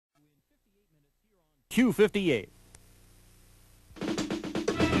Q58.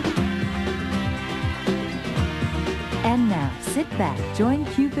 And now, sit back, join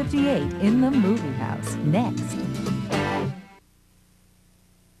Q58 in the Movie House. Next.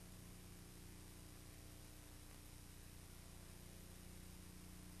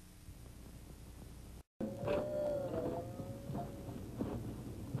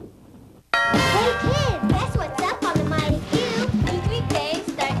 Hey kids, guess what's up on the Mighty Q? New weekdays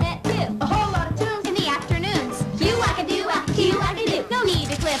starting at 2. A whole lot of tunes in the afternoons. Q-whack-a-doo-whack, Q-whack-a-doo. No need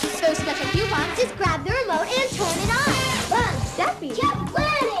to clip those special coupons. Just grab the remote and turn it on. Bunch, Duffy, Jeff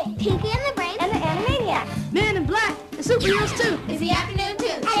Planet, Pinky and the Brain, and the Animaniacs. Men in Black, and superheroes too. It's the Afternoon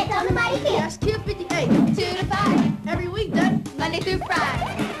Toons. And it's on the Mighty Q. That's Q58. 2 to 5. Every weekday, Monday through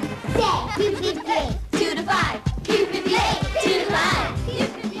Friday. Say, Q58. 2 to 5. Q58. 2 to 5.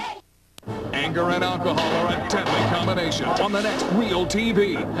 Q58. Anger and alcohol are a deadly combination. On the next Real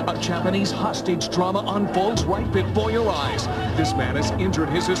TV, a Japanese hostage drama unfolds right before your eyes. This man has injured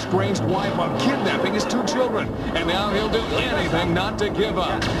his estranged wife while kidnapping his 2 children, and now he'll do anything not to give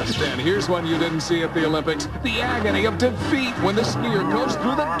up. Then here's one you didn't see at the Olympics, the agony of defeat when the skier goes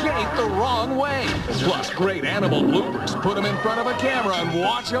through the gate the wrong way. Plus great animal bloopers. Put him in front of a camera and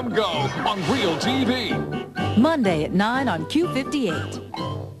watch him go on Real TV. Monday at 9 on Q58.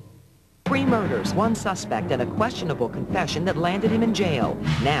 3 murders, 1 suspect, and a questionable confession that landed him in jail.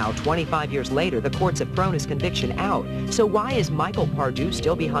 Now, 25 years later, the courts have thrown his conviction out. So why is Michael Pardue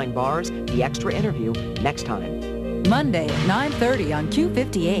still behind bars? The extra interview next time. Monday at 9:30 on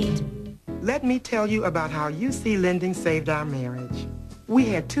Q58. Let me tell you about how UC Lending saved our marriage. We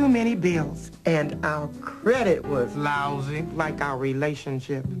had too many bills, and our credit was lousy, like our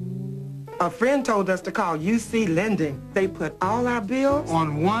relationship. A friend told us to call UC Lending. They put all our bills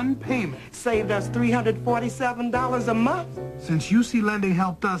on one payment. Saved us $347 a month. Since UC Lending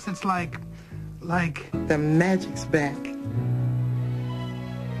helped us, it's like... The magic's back.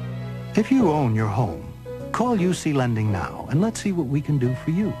 If you own your home, call UC Lending now, and let's see what we can do for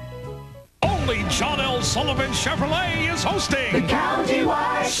you. Only John L. Sullivan Chevrolet is hosting the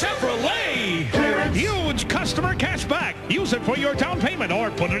County-wide Chevrolet Clearance. Huge customer cash back. Use it for your down payment or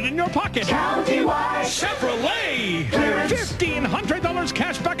put it in your pocket. County-wide Chevrolet Clearance. $1,500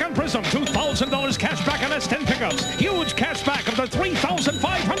 cash back on Prism. $2,000 cash back on S10 pickups. Huge cash back up to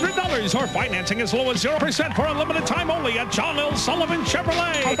 $3,500 or financing as low as 0% for a limited time only at John L. Sullivan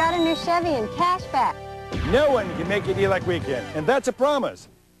Chevrolet. I got a new Chevy and cash back. No one can make a deal like we can, and that's a promise.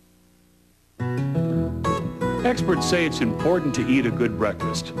 Experts say it's important to eat a good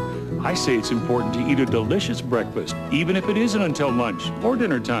breakfast. I say it's important to eat a delicious breakfast, even if it isn't until lunch or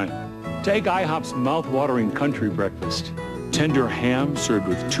dinner time. Take IHOP's mouth-watering country breakfast. Tender ham served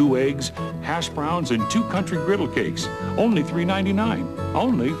with 2 eggs, hash browns, and 2 country griddle cakes. Only $3.99.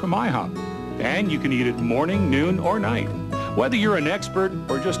 Only from IHOP. And you can eat it morning, noon, or night. Whether you're an expert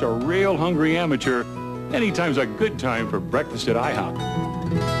or just a real hungry amateur, anytime's a good time for breakfast at IHOP.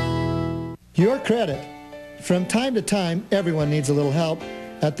 Your credit. From time to time, everyone needs a little help.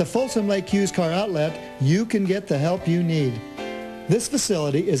 At the Folsom Lake Used Car Outlet, you can get the help you need. This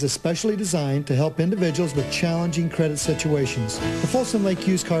facility is especially designed to help individuals with challenging credit situations. The Folsom Lake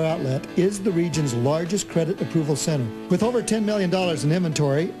Used Car Outlet is the region's largest credit approval center. With over $10 million in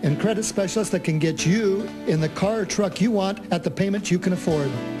inventory and credit specialists that can get you in the car or truck you want at the payment you can afford.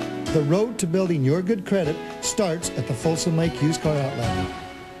 The road to building your good credit starts at the Folsom Lake Used Car Outlet.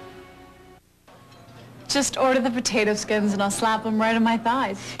 Just order the potato skins and I'll slap them right on my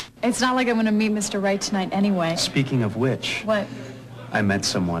thighs. It's not like I'm going to meet Mr. Right tonight anyway. Speaking of which... What? I met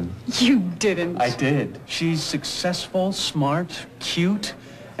someone. You didn't. I did. She's successful, smart, cute,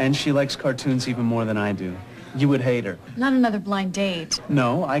 and she likes cartoons even more than I do. You would hate her. Not another blind date.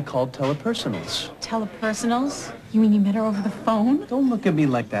 No, I called Telepersonals. Telepersonals? You mean you met her over the phone? Don't look at me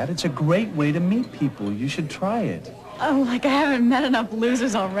like that. It's a great way to meet people. You should try it. Oh, like I haven't met enough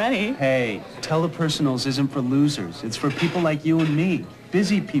losers already. Hey, Telepersonals isn't for losers. It's for people like you and me.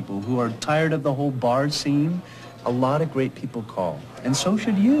 Busy people who are tired of the whole bar scene. A lot of great people call. And so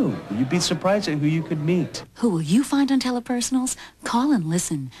should you. You'd be surprised at who you could meet. Who will you find on Telepersonals? Call and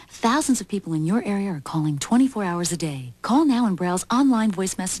listen. Thousands of people in your area are calling 24 hours a day. Call now and browse online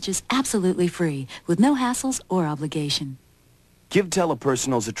voice messages absolutely free, with no hassles or obligation. Give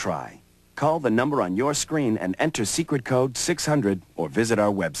Telepersonals a try. Call the number on your screen and enter secret code 600 or visit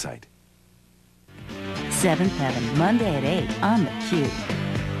our website. 7th Heaven, Monday at 8 on the Q.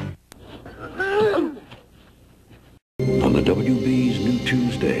 On the WB's New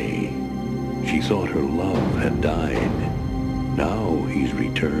Tuesday, she thought her love had died. Now he's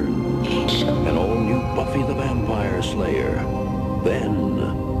returned. An all-new Buffy the Vampire Slayer. Then,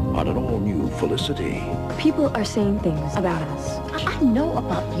 on an all-new Felicity. People are saying things about us. I know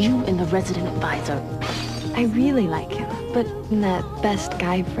about you and the resident advisor. I really like him, but in that best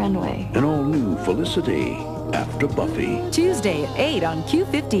guy friend way. An all-new Felicity after Buffy. Tuesday at 8 on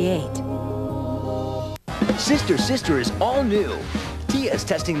Q58. Sister, Sister is all new. Tia's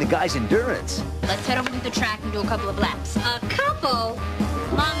testing the guy's endurance. Let's head over to the track and do a couple of laps. A couple?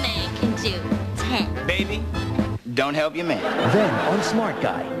 My man can do 10. Baby, don't help your man. Then, on Smart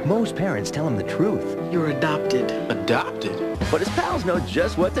Guy, most parents tell him the truth. You're adopted. Adopted? But his pals know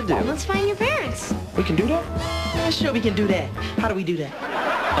just what to do. Well, let's find your parents. We can do that? Yeah, sure, we can do that. How do we do that?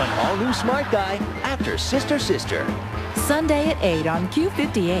 An all-new Smart Guy after Sister, Sister. Sunday at 8 on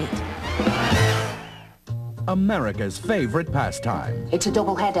Q58. America's favorite pastime. It's a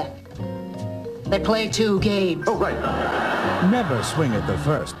doubleheader. They play 2 games. Oh, right. Never swing at the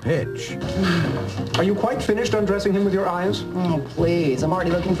first pitch. Are you quite finished undressing him with your eyes? Oh, please. I'm already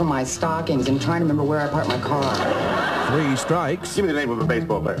looking for my stockings and trying to remember where I parked my car. 3 strikes. Give me the name of a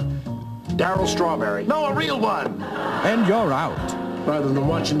baseball player. Darryl Strawberry. No, a real one. And you're out. Rather than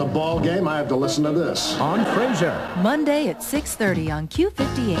watching the ball game, I have to listen to this. On Frasier. Monday at 6:30 on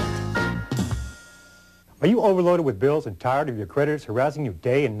Q58. Are you overloaded with bills and tired of your creditors harassing you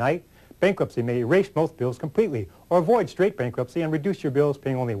day and night? Bankruptcy may erase most bills completely, or avoid straight bankruptcy and reduce your bills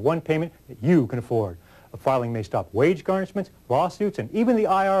paying only one payment that you can afford. A filing may stop wage garnishments, lawsuits, and even the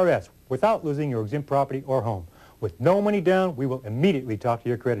IRS without losing your exempt property or home. With no money down, we will immediately talk to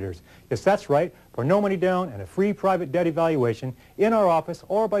your creditors. Yes, that's right, for no money down and a free private debt evaluation in our office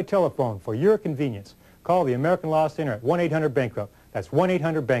or by telephone for your convenience. Call the American Law Center at 1-800-BANKRUPT. That's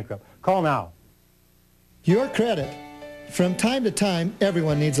 1-800-BANKRUPT. Call now. Your credit. From time to time,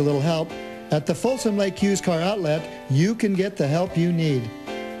 everyone needs a little help. At the Folsom Lake Used Car Outlet, you can get the help you need.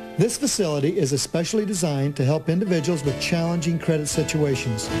 This facility is especially designed to help individuals with challenging credit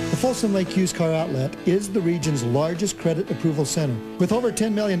situations. The Folsom Lake Used Car Outlet is the region's largest credit approval center. With over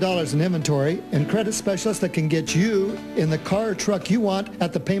 $10 million in inventory and credit specialists that can get you in the car or truck you want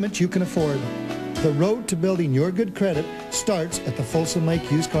at the payment you can afford. The road to building your good credit starts at the Folsom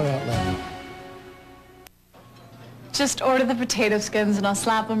Lake Used Car Outlet. Just order the potato skins and I'll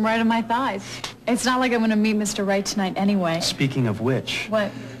slap them right on my thighs. It's not like I'm going to meet Mr. Right tonight anyway. Speaking of which...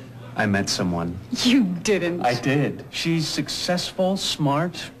 What? I met someone. You didn't. I did. She's successful,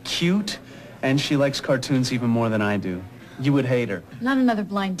 smart, cute, and she likes cartoons even more than I do. You would hate her. Not another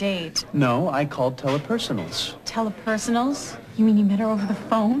blind date. No, I called Telepersonals. Telepersonals? You mean you met her over the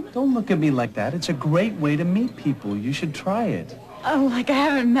phone? Don't look at me like that. It's a great way to meet people. You should try it. Oh, like I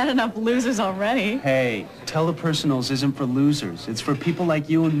haven't met enough losers already. Hey, Telepersonals isn't for losers. It's for people like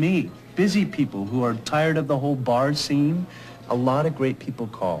you and me. Busy people who are tired of the whole bar scene. A lot of great people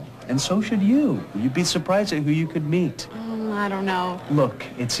call. And so should you. You'd be surprised at who you could meet. I don't know. Look,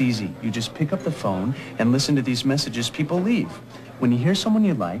 it's easy. You just pick up the phone and listen to these messages people leave. When you hear someone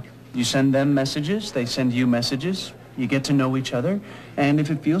you like, you send them messages, they send you messages, you get to know each other, and if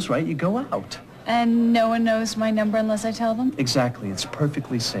it feels right, you go out. And no one knows my number unless I tell them? Exactly. It's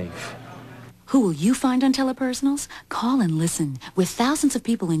perfectly safe. Who will you find on Telepersonals? Call and listen. With thousands of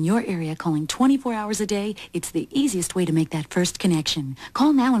people in your area calling 24 hours a day, it's the easiest way to make that first connection.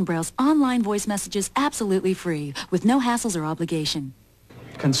 Call now and browse online voice messages absolutely free, with no hassles or obligation.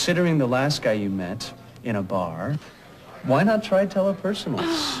 Considering the last guy you met in a bar, why not try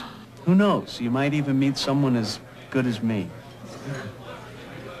Telepersonals? Who knows? You might even meet someone as good as me.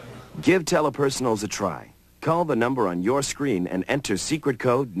 Give Telepersonals a try. Call the number on your screen and enter secret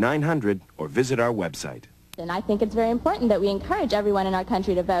code 900 or visit our website. And I think it's very important that we encourage everyone in our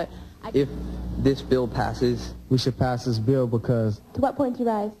country to vote. If this bill passes, we should pass this bill because... To what point do you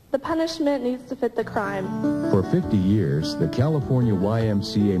rise? The punishment needs to fit the crime. For 50 years, the California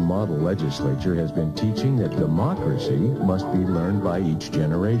YMCA model legislature has been teaching that democracy must be learned by each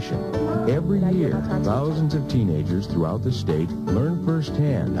generation. Every year, thousands of teenagers throughout the state learn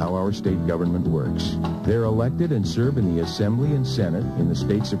firsthand how our state government works. They're elected and serve in the Assembly and Senate, in the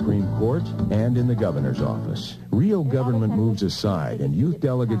state Supreme Court, and in the governor's office. Real government moves aside, and youth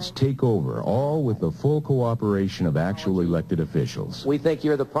delegates take over, all with the full cooperation of actual elected officials. We think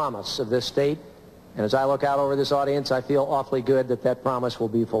you're the promise of this state, and as I look out over this audience, I feel awfully good that that promise will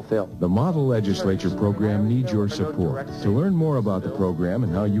be fulfilled. The Model Legislature program needs your support. To learn more about the program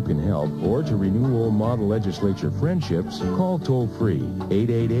and how you can help, or to renew old Model Legislature friendships, call toll-free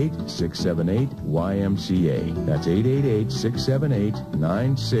 888-678-YMCA. That's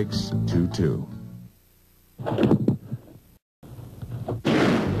 888-678-9622.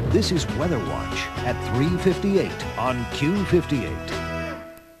 This is WeatherWatch at 3:58 on Q58.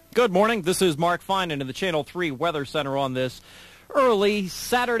 Good morning. This is Mark Finan in the Channel 3 Weather Center on this early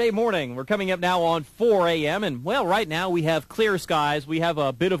Saturday morning. We're coming up now on 4 a.m. and, well, right now we have clear skies. We have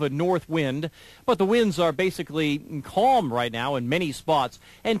a bit of a north wind, but the winds are basically calm right now in many spots,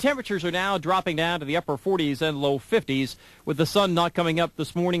 and temperatures are now dropping down to the upper 40s and low 50s, with the sun not coming up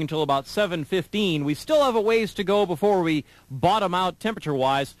this morning until about 7:15. We still have a ways to go before we bottom out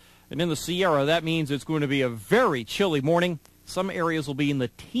temperature-wise, and in the Sierra, that means it's going to be a very chilly morning. Some areas will be in the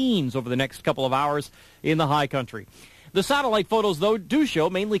teens over the next couple of hours in the high country. The satellite photos, though, do show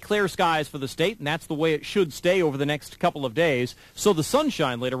mainly clear skies for the state, and that's the way it should stay over the next couple of days. So the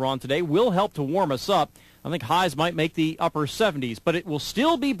sunshine later on today will help to warm us up. I think highs might make the upper 70s, but it will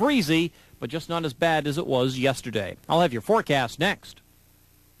still be breezy, but just not as bad as it was yesterday. I'll have your forecast next.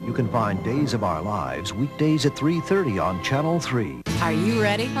 You can find Days of Our Lives weekdays at 3:30 on Channel 3. Are you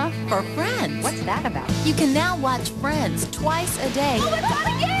ready? Huh? For Friends. What's that about? You can now watch Friends twice a day. Oh, it's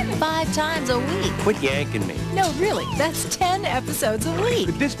on again! 5 times a week. Quit yanking me. No, really. That's 10 episodes a week.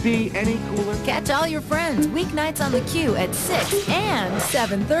 Could this be any cooler? Catch all your Friends weeknights on the Q at 6 and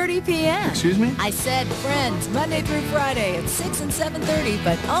 7:30 p.m. Excuse me? I said Friends Monday through Friday at 6 and 7:30,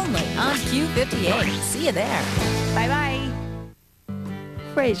 but only on Q58. See you there. Bye-bye.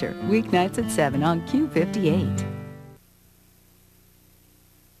 Frasier, weeknights at 7 on Q58.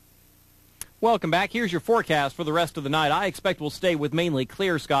 Welcome back. Here's your forecast for the rest of the night. I expect we'll stay with mainly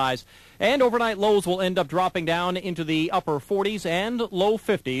clear skies, and overnight lows will end up dropping down into the upper 40s and low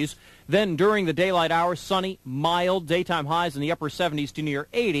 50s. Then during the daylight hours, sunny, mild, daytime highs in the upper 70s to near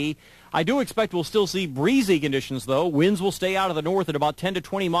 80. I do expect we'll still see breezy conditions, though. Winds will stay out of the north at about 10 to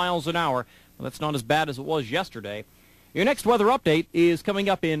 20 miles an hour. Well, that's not as bad as it was yesterday. Your next weather update is coming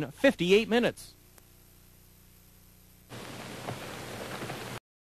up in 58 minutes.